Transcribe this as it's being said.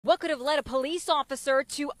What could have led a police officer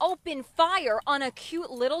to open fire on a cute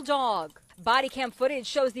little dog? Body cam footage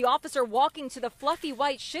shows the officer walking to the fluffy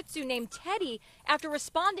white Shih Tzu named Teddy after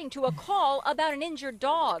responding to a call about an injured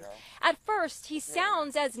dog. At first, he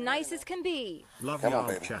sounds as nice as can be. Love Come on,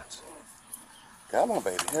 baby. chat. Come on,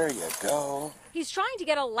 baby. Here you go. He's trying to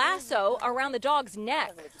get a lasso around the dog's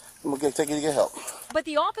neck. I'm going to take you to get help. But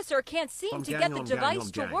the officer can't seem to get the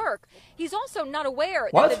device to work. He's also not aware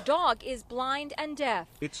What? that the dog is blind and deaf.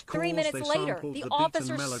 It's 3 minutes later, the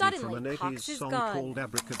officer suddenly cocks his gun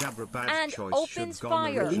and opens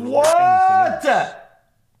fire. What?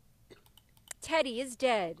 Teddy is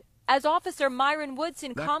dead. As Officer Myron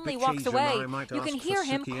Woodson calmly walks away, you can hear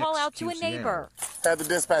him call out to a neighbor. Had to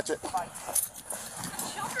dispatch it.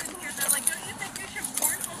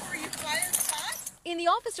 In the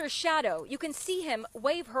officer's shadow, you can see him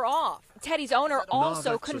wave her off. Teddy's owner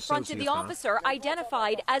also confronted the officer,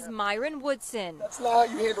 identified as Myron Woodson. That's not how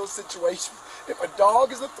you handle a situation. If a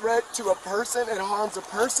dog is a threat to a person and harms a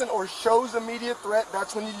person or shows immediate threat,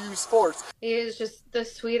 that's when you use force. He is just the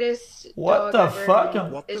sweetest What dog the ever.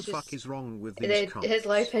 fuck? What the fuck is wrong with these cops? His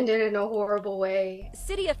life ended in a horrible way.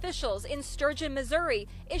 City officials in Sturgeon, Missouri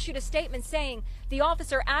issued a statement saying the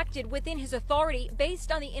officer acted within his authority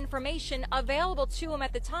based on the information available to him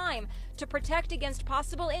at the time to protect against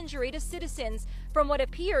possible injury to citizens from what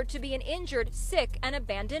appeared to be an injured, sick, and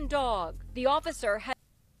abandoned dog. The officer had...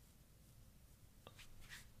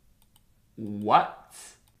 What?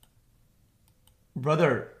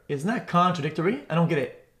 Brother, isn't that contradictory? I don't get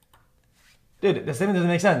it. Dude, the statement doesn't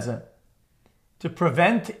make sense. To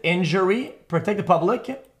prevent injury, protect the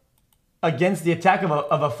public against the attack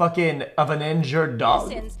of an injured dog.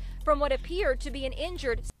 Citizens from what appeared to be an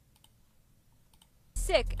injured,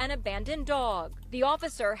 sick, and abandoned dog. The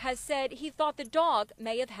officer has said he thought the dog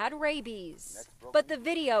may have had rabies. But the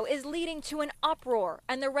video is leading to an uproar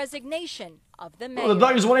and the resignation of the mayor. Oh, the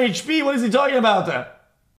dog is 1 HP. What is he talking about?